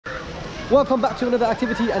Welcome back to another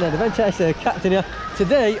activity and an adventure. It's Captain here.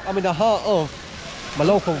 Today I'm in the heart of my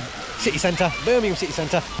local city centre, Birmingham city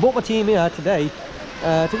centre. Brought my team here today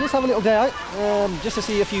to just have a little day out, just to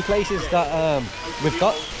see a few places that we've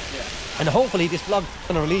got, and hopefully this vlog,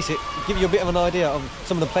 I'm going to release it, give you a bit of an idea of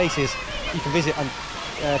some of the places you can visit and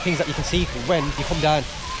things that you can see when you come down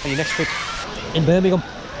on your next trip in Birmingham,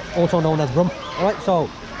 also known as Brum. Alright, so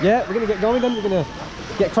yeah, we're going to get going then, we're going to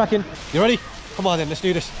get cracking. You ready? Come on then, let's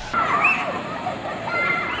do this.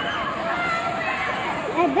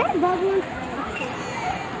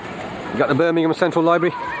 We got the Birmingham Central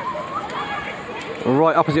Library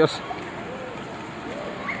right opposite us.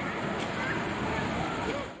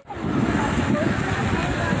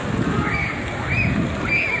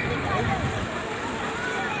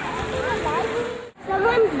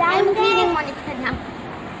 Someone's down there.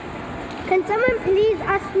 Can someone please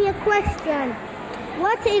ask me a question?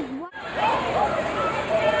 What is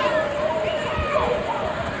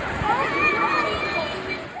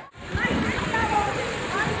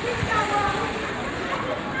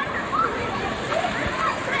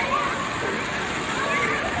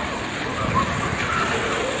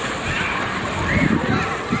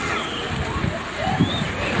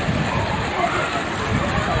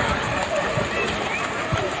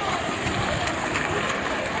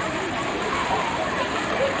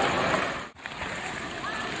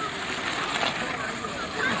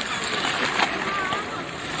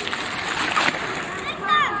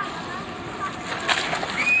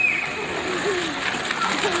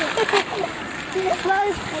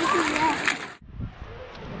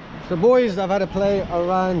So boys, I've had a play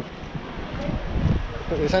around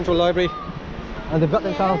the Central Library and they've got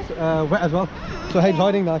themselves wet as well. So Habe's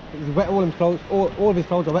hiding now, he's wet, all his clothes, all of his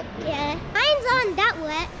clothes are wet. Yeah. Mine's aren't that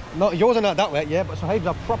wet. No, yours are not that wet, yeah, but so Habe's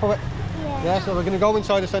are proper wet. Yeah, so we're going to go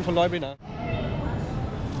inside the Central Library now.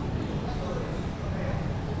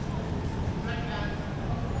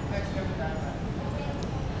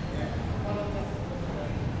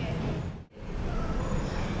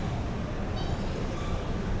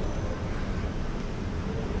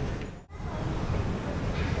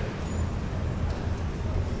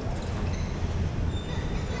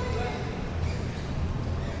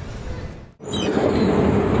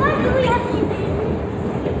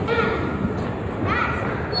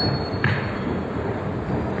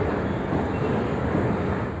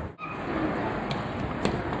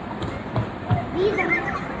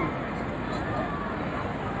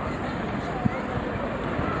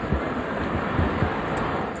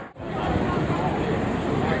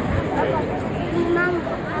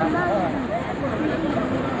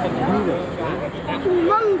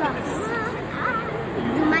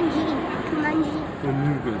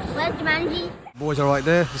 Boys are right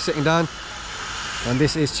there, just sitting down, and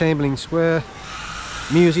this is Chamberlain Square.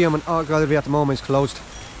 Museum and art gallery at the moment is closed,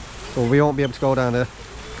 so we won't be able to go down there,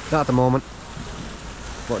 not at the moment,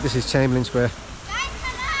 but this is Chamberlain Square.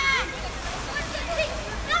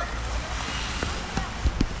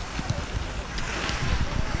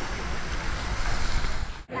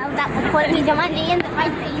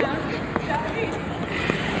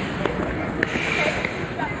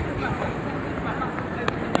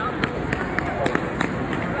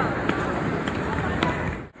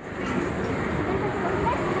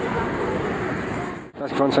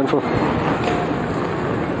 That's Grand Central.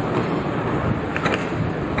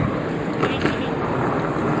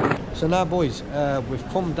 So now boys, we've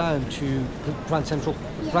come down to Grand Central.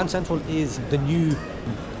 Yeah. Grand Central is the new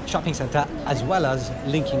shopping centre, as well as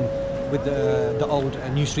linking with the old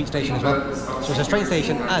New Street station as well. So it's a train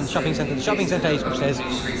station and shopping centre. The shopping centre is upstairs, so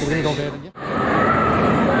we're going to go there then, yeah?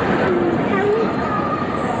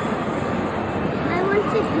 I want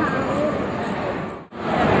to go.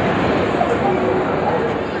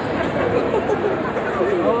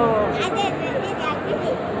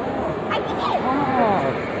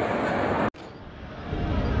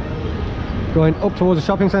 Going up towards the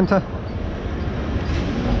shopping centre.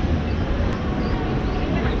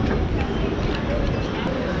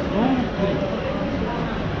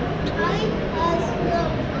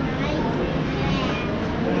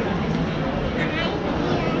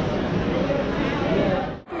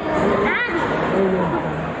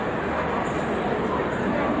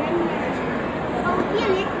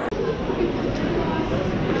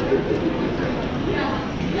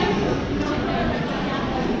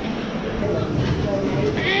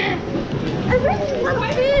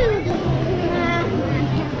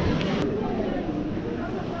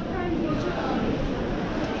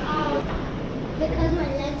 Because my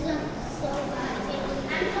legs are so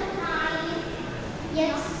high.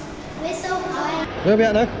 Yes, we're so high. Where are we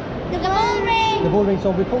at now? The ball ring. the bouldering.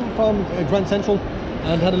 So we come from Grand Central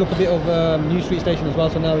and had a look a bit of New Street Station as well.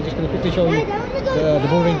 So now we're just going to quickly show you the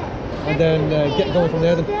bouldering and then get going from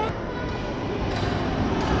there then.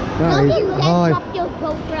 That is high. Drop your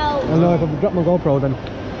GoPro. I know, if I drop my GoPro then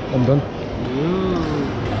I'm done.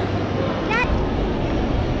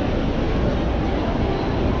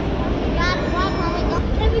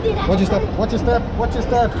 Watch your step, watch your step, watch your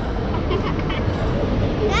step.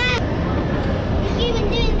 You're even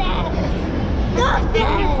doing that. Stop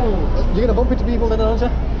that. You're gonna bump into people then, aren't you? I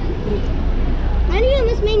think you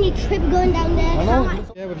almost made me trip going down there. I know.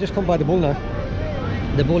 Yeah, we've just come by the bull now.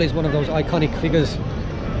 The bull is one of those iconic figures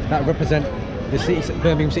that represent the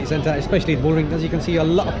Birmingham city centre, especially the bull ring. As you can see, a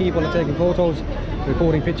lot of people are taking photos,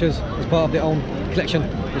 recording pictures as part of their own collection.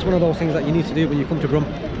 It's one of those things that you need to do when you come to Brum.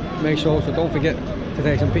 Make sure, so don't forget to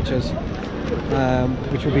take some pictures,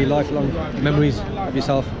 which will be lifelong memories of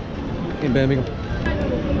yourself in Birmingham.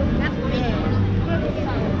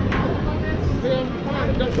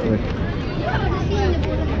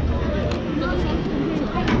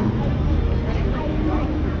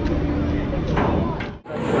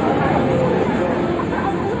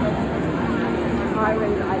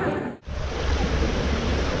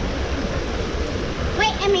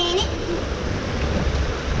 Wait a minute.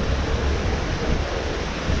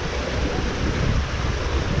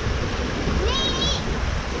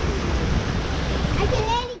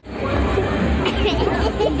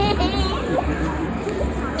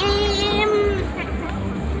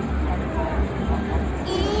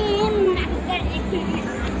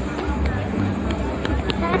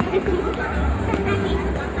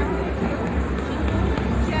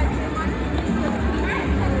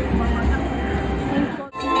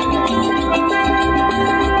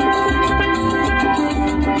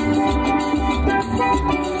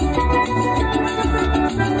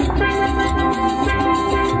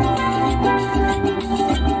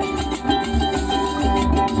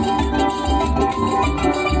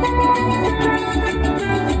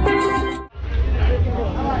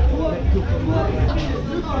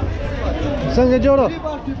 Sanga Joro!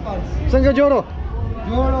 Sanga Joro!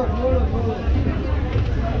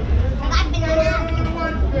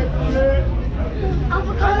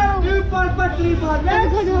 Avocado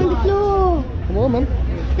on the floor. Come on, man.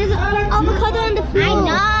 There's an avocado on the floor.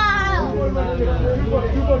 I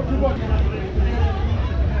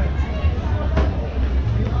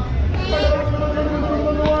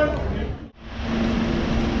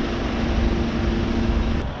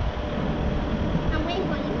I'm waiting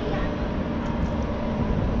for you.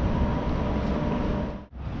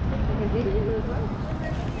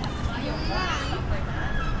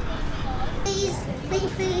 Please,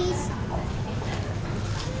 please, please.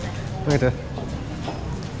 Right there.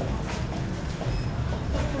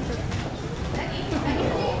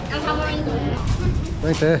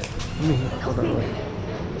 Right there. Let me hold that way.